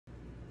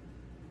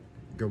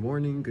Good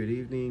morning, good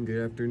evening,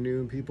 good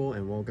afternoon, people,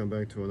 and welcome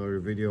back to another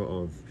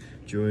video of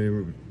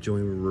Julian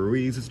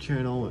Ruiz's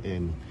channel.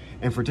 And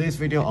for today's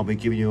video, I'll be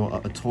giving you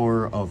a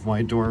tour of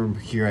my dorm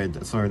here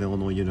at Southern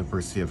Illinois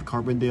University of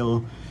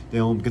Carbondale.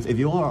 Because if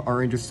you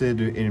are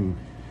interested in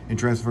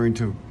transferring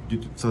to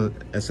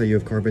SIU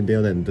of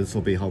Carbondale, then this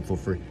will be helpful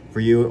for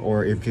you.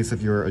 Or in case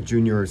if you're a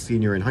junior or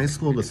senior in high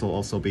school, this will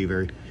also be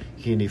very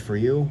handy for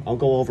you. I'll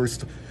go over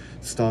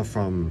stuff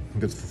from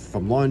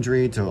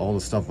laundry to all the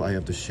stuff I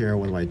have to share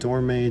with my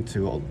dorm mate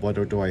to what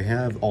do I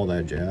have, all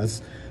that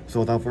jazz.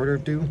 So without further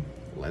ado,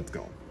 let's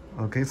go.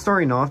 Okay,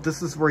 starting off,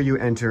 this is where you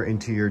enter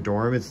into your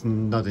dorm. It's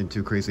nothing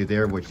too crazy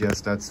there, which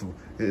yes, that's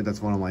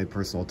one of my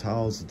personal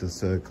towels.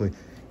 Just clean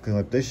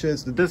up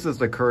dishes. This is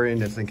the curtain.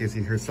 Just in case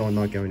you hear someone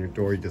knocking on your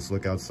door, you just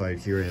look outside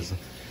here. It's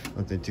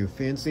nothing too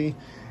fancy.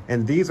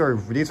 And these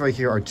right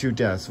here are two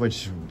desks,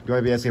 which you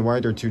might be asking, why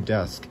are there two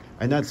desks?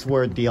 And that's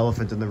where the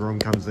elephant in the room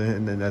comes in,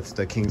 and then that's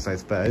the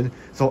king-size bed.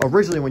 So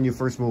originally, when you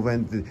first move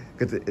in,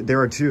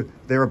 there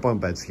are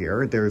bunk beds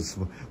here. There's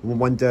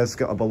one desk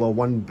below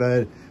one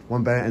bed,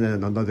 and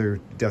then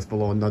another desk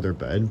below another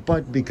bed.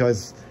 But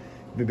because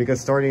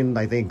starting,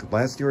 I think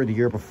last year or the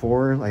year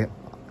before, I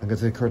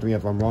guess it correct me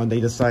if I'm wrong, they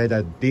decided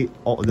that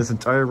this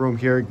entire room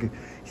here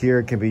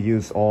can be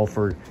used all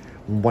for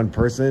one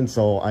person.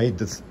 So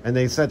and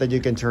they said that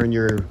you can turn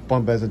your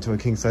bunk beds into a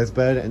king-size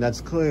bed, and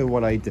that's clearly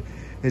what I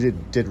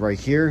did right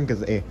here,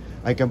 because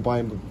I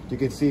combined. You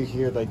can see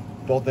here, like,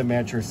 both the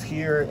mattress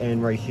here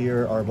and right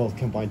here are both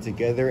combined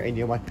together. And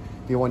you might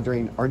be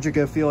wondering, aren't you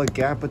gonna feel a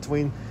gap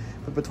between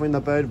the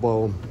bed?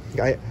 Well,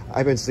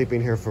 I've been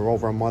sleeping here for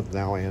over a month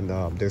now, and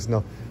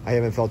I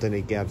haven't felt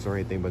any gaps or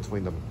anything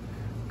between the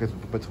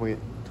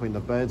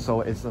beds.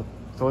 So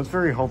it's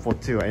very helpful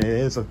too, and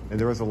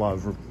there is a lot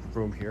of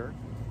room here.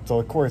 So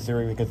of course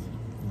there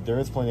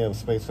is plenty of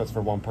space just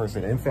for one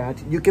person. In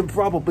fact, you can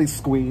probably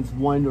squeeze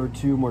one or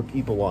two more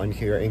people on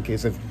here in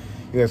case if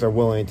you guys are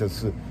willing to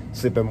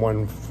sleep in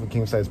one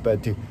king-size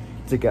bed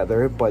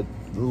together. But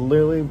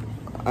literally,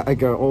 I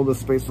got all the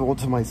space all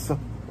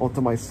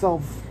to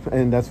myself,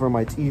 and that's where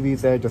my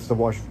TV's at, just to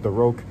watch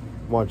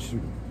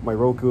my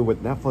Roku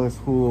with Netflix,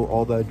 Hulu,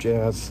 all that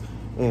jazz.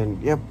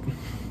 And yep,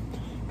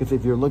 because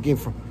if you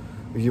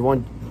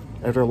want,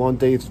 after a long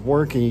day's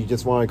work and you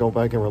just want to go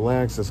back and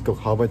relax, just go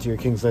hop into your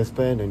king-size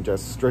bed and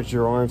just stretch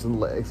your arms and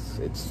legs.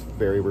 It's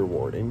very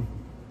rewarding.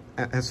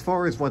 As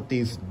far as what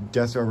these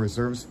desks are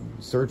reserved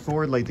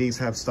for, like, these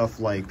have stuff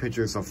like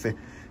pictures of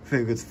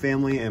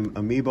family and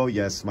amiibo.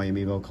 Yes, my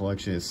amiibo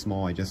collection is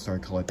small. I just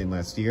started collecting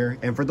last year.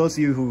 And for those of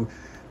you who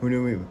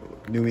knew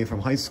me from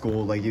high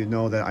school, like, you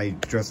know that I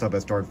dressed up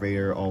as Darth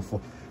Vader all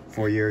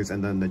 4 years,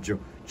 and then the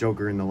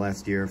Joker in the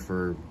last year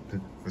for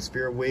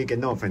Spirit Week.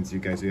 And no offense, you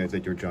guys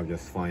did your job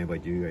just fine,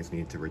 but you guys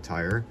need to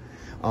retire.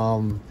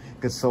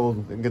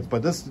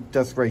 But this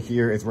desk right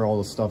here is where all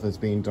the stuff is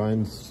being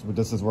done.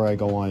 This is where I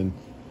go on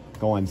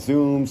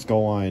Zooms,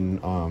 go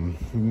on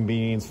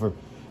meetings for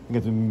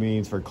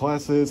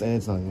classes, and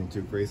it's nothing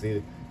too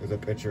crazy. There's a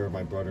picture of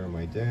my brother and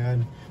my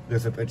dad.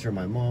 There's a picture of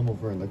my mom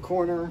over in the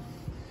corner,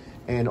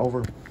 and I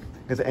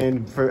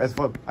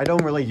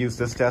don't really use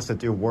this desk to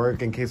do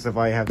work. In case if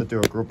I have to do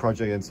a group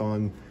project and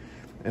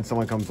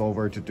someone comes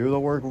over to do the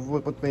work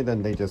with me,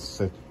 then they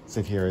just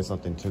sit here. It's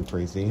nothing too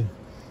crazy.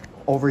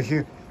 Over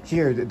here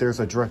there's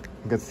a dresser,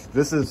 because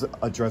this is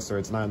a dresser.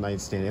 It's not a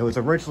nightstand. It was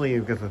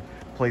originally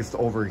placed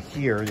over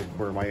here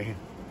where my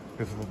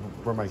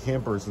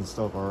hampers and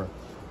stuff are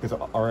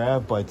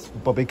at,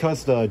 but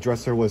because the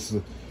dresser was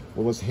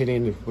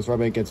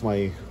rubbing against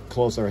my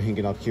clothes that are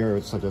hanging up here,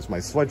 such as my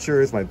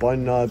sweatshirts, my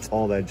button ups,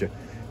 all that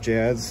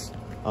jazz,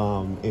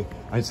 I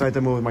decided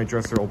to move my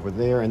dresser over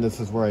there, and this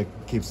is where I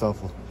keep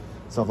stuff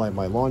like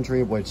my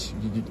laundry, which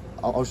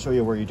I'll show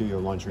you where you do your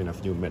laundry in a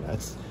few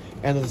minutes.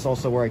 And this is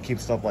also where I keep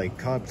stuff like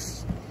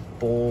cups,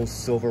 bowls,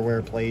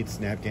 silverware, plates,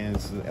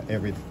 napkins,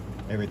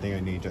 everything I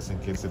need, just in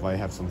case if I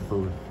have some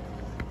food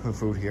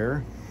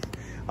here.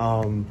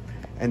 And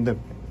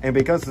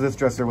because this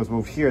dresser was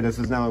moved here, this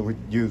is now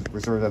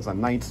reserved as a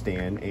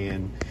nightstand,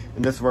 and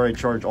this is where I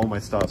charge all my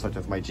stuff, such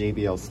as my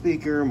JBL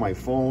speaker, my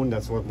phone.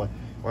 That's what my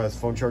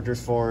phone charger's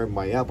for.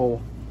 My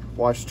Apple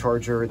Watch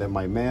charger, then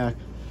my Mac,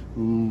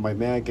 and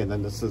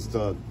then this is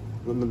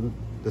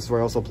where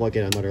I also plug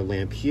in another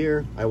lamp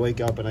here. I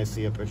wake up and I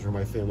see a picture of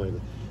my family.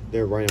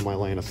 They're right in my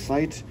line of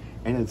sight,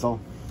 and it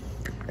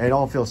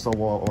all feels so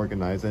well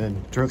organized. And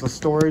in terms of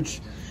storage,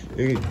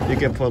 you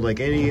can put like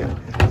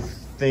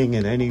anything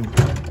in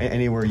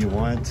anywhere you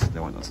want.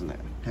 That one doesn't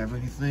have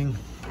anything.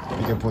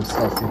 You can put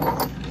stuff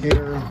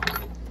here.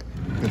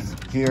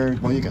 Here,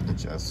 well, you get the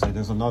gist.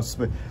 There's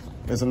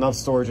enough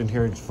storage in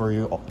here for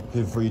you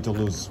to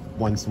lose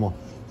one small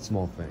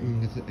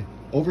thing.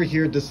 Over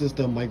here, this is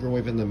the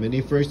microwave and the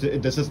mini fridge.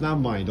 This is not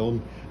mine,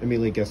 don't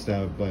immediately guess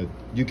that, but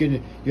you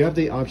have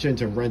the option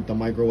to rent the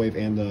microwave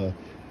and the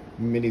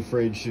mini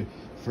fridge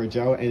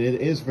out, and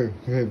it is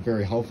very,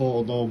 very helpful.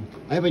 Although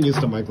I haven't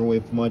used the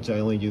microwave much, I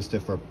only used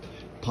it for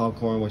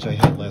popcorn, which I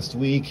had last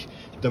week.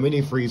 The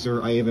mini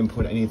freezer, I even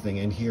put anything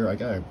in here. I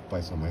gotta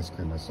buy some ice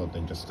cream or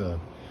something just to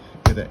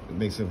get that,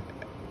 makes it,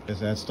 is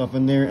that stuff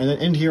in there. And then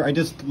in here, I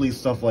just leave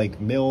stuff like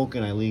milk,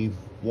 and I leave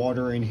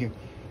water in here.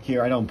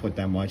 Here, I don't put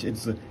that much.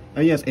 It's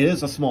yes, it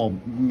is a small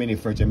mini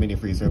fridge and mini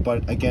freezer,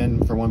 but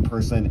again, for one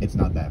person, it's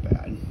not that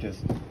bad.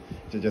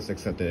 Just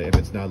accept it if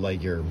it's not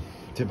like your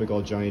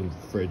typical giant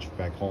fridge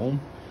back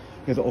home.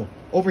 Because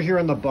over here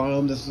on the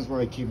bottom, this is where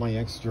I keep my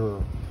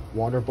extra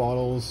water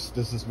bottles.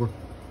 This is where,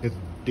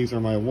 these are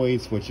my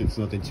weights, which it's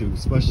nothing too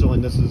special,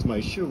 and this is my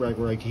shoe rack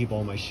where I keep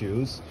all my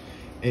shoes.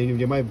 And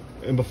you might,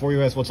 and before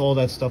you ask what's all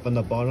that stuff on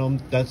the bottom,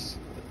 that's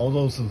all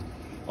those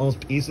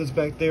pieces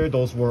back there.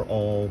 Those were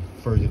all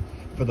for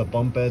the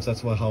bunk beds.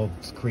 That's what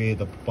helps create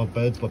the bunk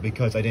beds. But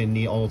because I didn't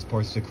need all those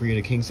parts to create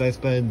a king size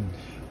bed,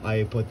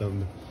 I put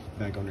them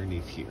back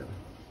underneath here.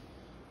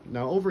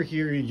 Now over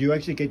here, you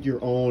actually get your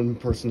own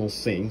personal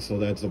sink, so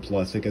that's a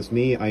plus. Because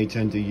me, I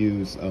tend to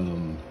use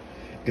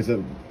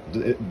because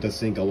the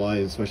sink a lot,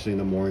 especially in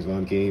the mornings when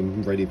I'm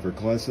getting ready for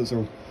classes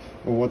or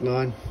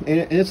whatnot,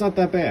 and it's not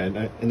that bad.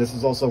 And this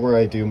is also where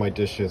I do my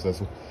dishes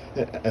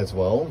as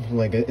well.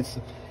 Like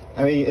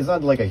I mean, it's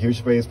not like a huge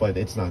space, but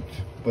it's not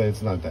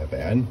that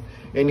bad.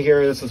 In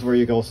here, this is where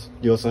you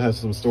also have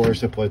some storage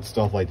to put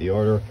stuff like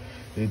deodorant,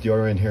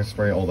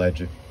 hairspray,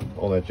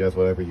 all that jazz,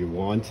 whatever you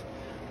want.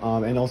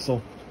 And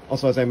also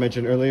as I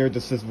mentioned earlier,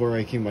 this is where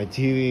I keep my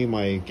TV,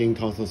 my game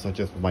consoles, such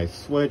as my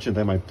Switch, and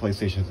then my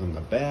PlayStation's in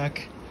the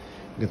back.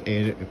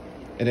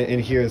 And in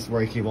here is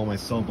where I keep all my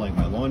soap, like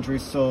my laundry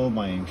soap,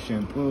 my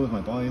shampoos,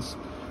 my body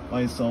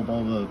soap,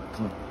 all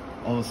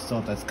the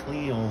stuff that's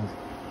clean,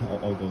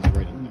 all goes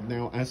right in.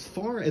 Now, as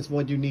far as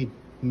what you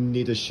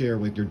need to share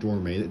with your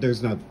dorm mate,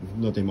 there's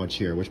nothing much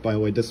here. Which, by the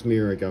way, this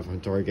mirror I got from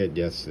Target.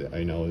 Yes,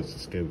 I know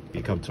it's gonna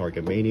become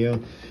Target mania.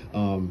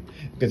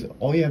 Because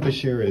all you have to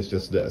share is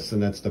just this,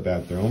 and that's the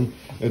bathroom.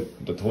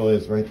 The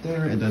toilet is right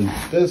there, and then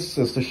this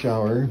is the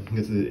shower.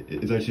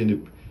 It's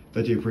actually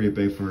pretty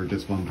big for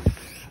just one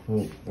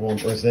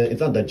person.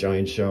 It's not that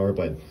giant shower,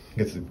 but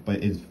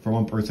for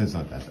one person, it's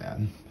not that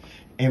bad.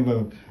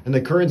 And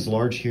the curtain's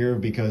large here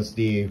because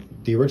the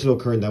original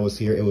curtain that was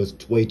here, it was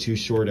way too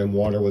short, and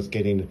water was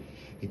getting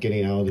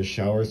out of the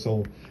shower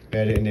so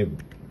bad, and it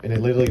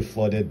literally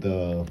flooded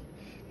the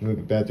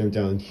bathroom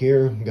down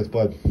here.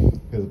 But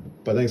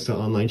thanks to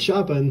online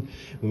shopping,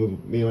 me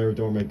and my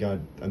doormate got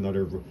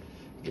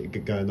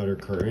another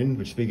curtain.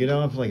 Which, speaking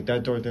of, like,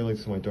 that door there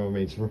leads to my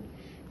doormate's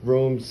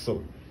room.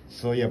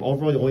 So yeah,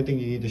 overall the only thing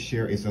you need to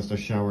share is just a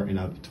shower and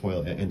a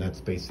toilet, and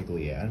that's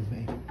basically it.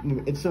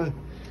 It's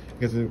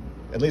because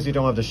at least you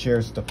don't have to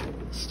share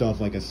stuff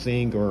like a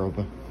sink or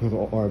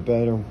a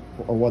bed or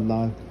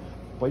whatnot.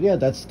 But yeah,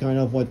 that's kind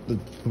of what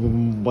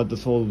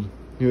this whole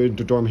the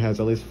dorm has,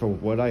 at least for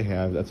what I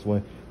have. That's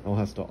what it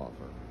has to offer.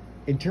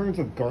 In terms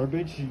of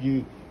garbage,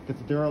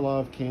 because there are a lot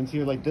of cans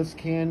here, like this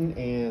can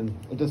and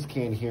this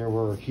can here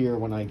were here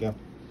when I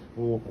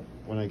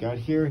got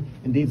here,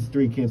 and these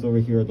 3 cans over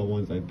here are the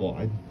ones I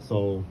bought.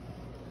 So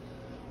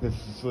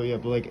yeah,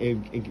 but like if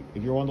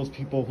you're one of those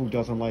people who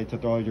doesn't like to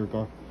throw out your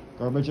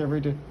garbage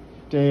every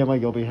day,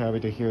 like, you'll be happy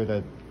to hear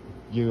that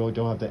you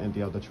don't have to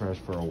empty out the trash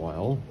for a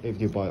while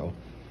if you buy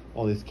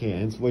all these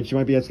cans. Which you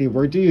might be asking,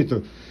 where do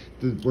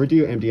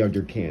you empty out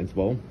your cans?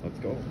 Well, let's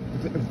go.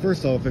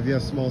 First off, if you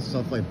have small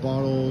stuff like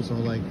bottles or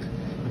like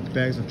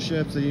bags of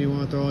chips that you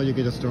want to throw out, you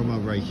can just throw them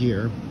out right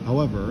here.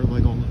 However,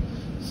 like all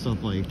stuff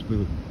like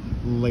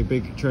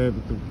big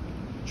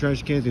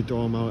trash cans, you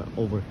throw them out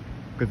over,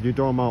 because you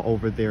throw them out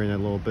over there in a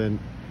little bit,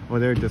 or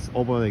they're just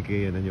open the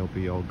gate and then you'll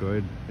be all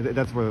good.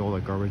 That's where all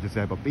the garbage is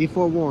at. But be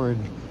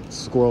forewarned,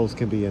 squirrels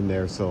can be in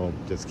there, so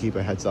just keep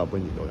a heads up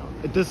when you go down.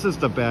 This is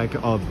the back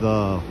of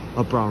the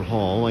Brown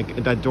Hall. Like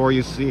that door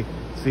you see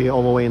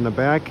all the way in the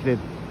back,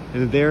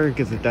 there,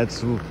 because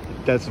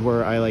that's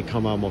where I like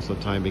come out most of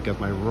the time, because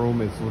my room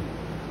is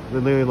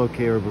literally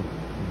located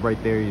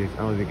right there. I don't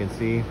know if you can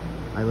see.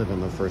 I live on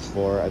the first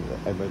floor,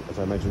 as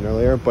I mentioned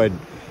earlier. But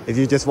if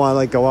you just want to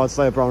like go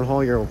outside Brown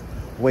Hall, you're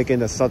waking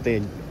to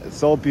something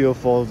so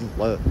beautiful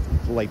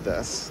like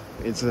this.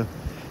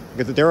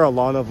 Because there are a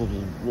lot of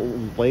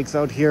lakes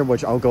out here,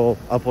 which I'll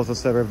post a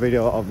separate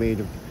video of me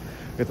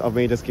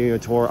just giving a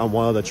tour on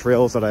one of the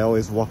trails that I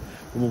always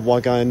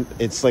walk on.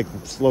 It's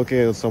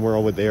located somewhere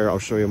over there. I'll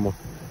show you more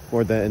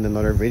of that in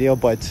another video.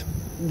 But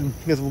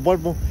because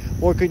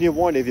what could you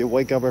want if you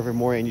wake up every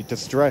morning and you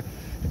just stretch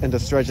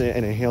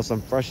and inhale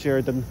some fresh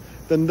air than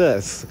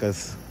this?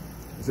 Because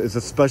it's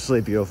especially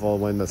beautiful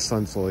when the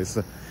sun's slowly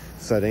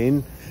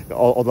setting.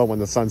 Although when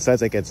the sun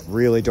sets, it gets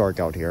really dark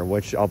out here,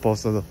 which I'll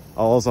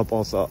also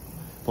post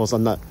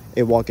on that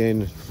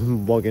walking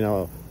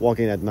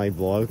at night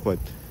vlog. But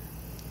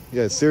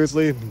yeah,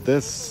 seriously,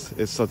 this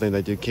is something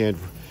that you can't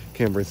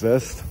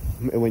resist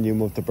when you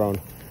move to Brown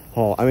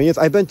Hall. I mean, yes,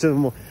 I've been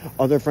to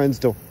other friends'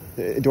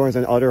 dorms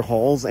and other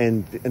halls,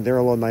 and they're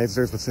a little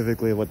nicer,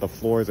 specifically with the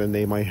floors, and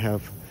they might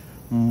have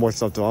more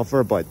stuff to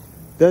offer. But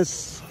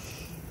this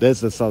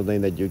is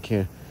something that you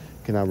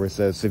cannot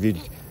resist.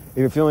 If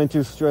you're feeling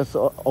too stressed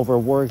over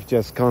work,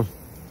 just come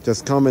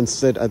just come and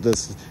sit at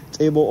this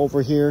table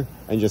over here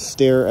and just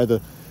stare at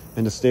the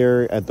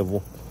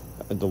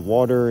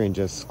water and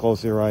just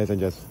close your eyes and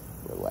just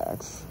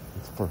relax.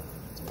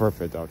 It's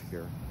perfect out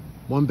here.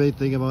 One big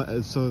thing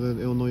about Southern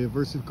Illinois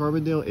University of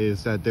Carbondale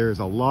is that there's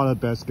a lot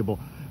of basketball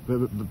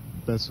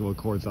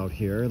courts out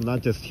here.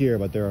 Not just here,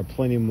 but there are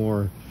plenty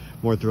more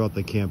throughout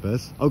the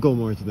campus. I'll go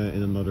more into that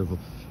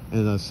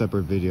in a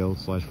separate video /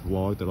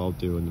 vlog that I'll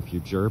do in the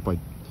future. But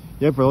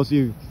yeah, for those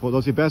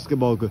of you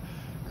basketball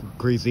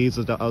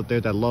crazies out there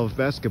that love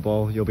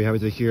basketball, you'll be happy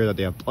to hear that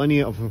they have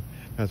plenty of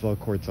basketball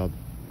courts out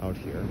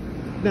here.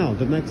 Now,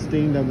 the next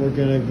thing that we're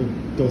gonna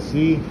go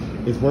see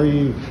is where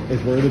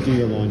to do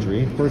your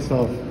laundry. First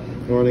off,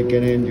 in order to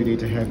get in, you need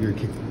to have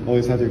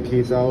always have your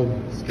keys out.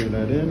 Scan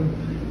that in.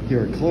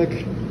 Hear a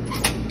click,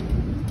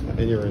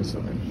 and you're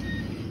inside.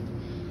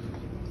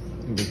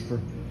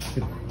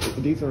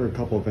 These are a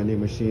couple of vending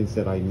machines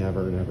that I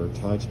never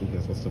touch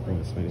because what's the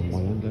point of spending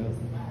money on that?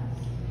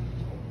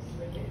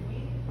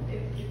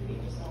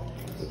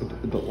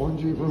 The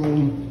laundry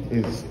room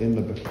is in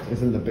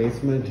the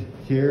basement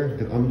here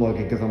because I'm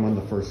lucky because I'm on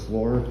the first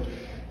floor,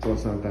 so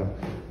it's not that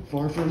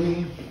far from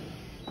me.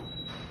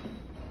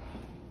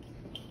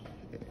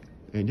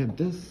 And yeah,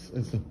 this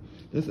is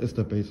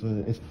the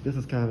basement. This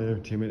is kind of an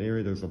entertainment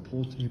area. There's a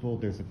pool table.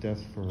 There's a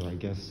desk for, I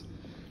guess,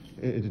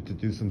 to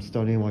do some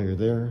studying while you're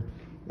there.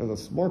 There's a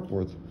smart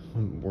board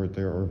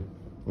there, or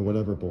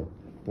whatever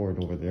board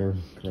over there.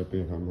 Correct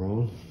me if I'm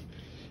wrong.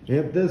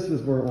 Yep, this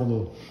is where all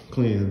the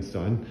cleaning is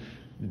done.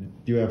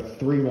 You have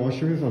 3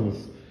 washers on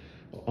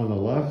the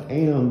left,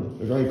 and on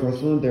the right across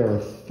from them, there are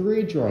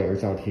 3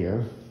 dryers out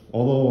here.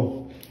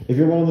 Although, if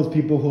you're one of those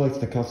people who likes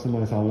to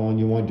customize how long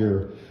you want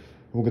your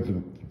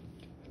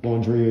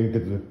laundry,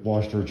 get the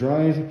washed or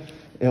dried,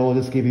 it'll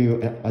just give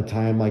you a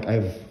time. Like,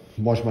 I've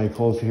washed my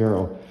clothes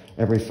here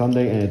every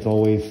Sunday, and it's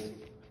always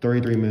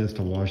 33 minutes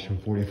to wash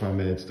and 45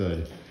 minutes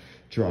to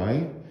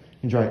dry.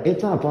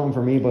 It's not a problem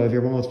for me, but if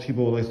you're one of those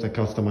people who likes to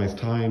customize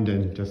time,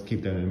 then just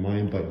keep that in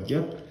mind. But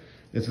yep,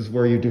 this is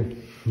where you do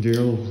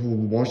your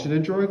washing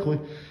and dry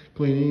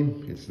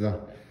cleaning. It's not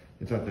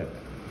that.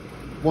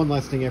 One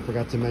last thing I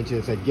forgot to mention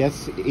is that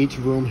yes, each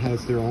room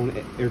has their own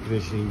air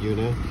conditioning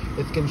unit.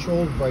 It's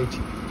controlled right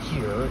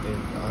here,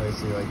 and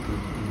obviously, like,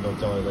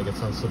 like it's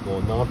not simple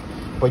enough.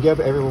 But yep,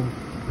 everyone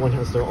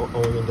has their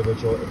own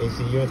individual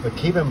AC units. But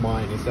keep in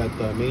mind is that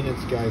the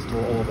maintenance guys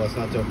told all of us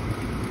not to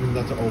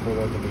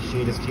overload the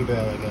machine. Just keep it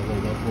at like a low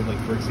level. Like,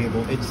 for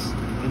example, it's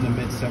in the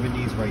mid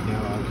 70s right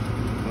now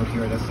out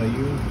here at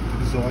SIU.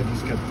 So I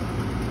just kept.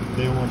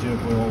 They don't want you to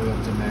put all the way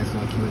up to max,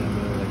 like keep it in the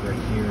middle, like right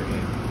here,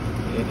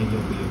 and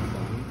you'll be fine.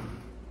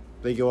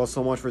 Thank you all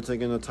so much for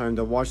taking the time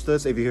to watch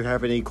this. If you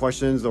have any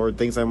questions or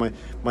things I might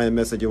have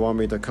missed that you want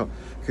me to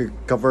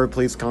cover,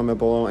 please comment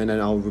below, and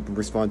then I'll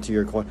respond to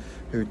your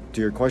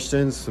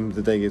questions.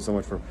 Thank you so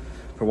much for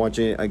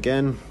watching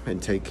again,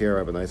 and take care.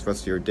 Have a nice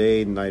rest of your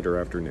day, night, or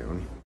afternoon.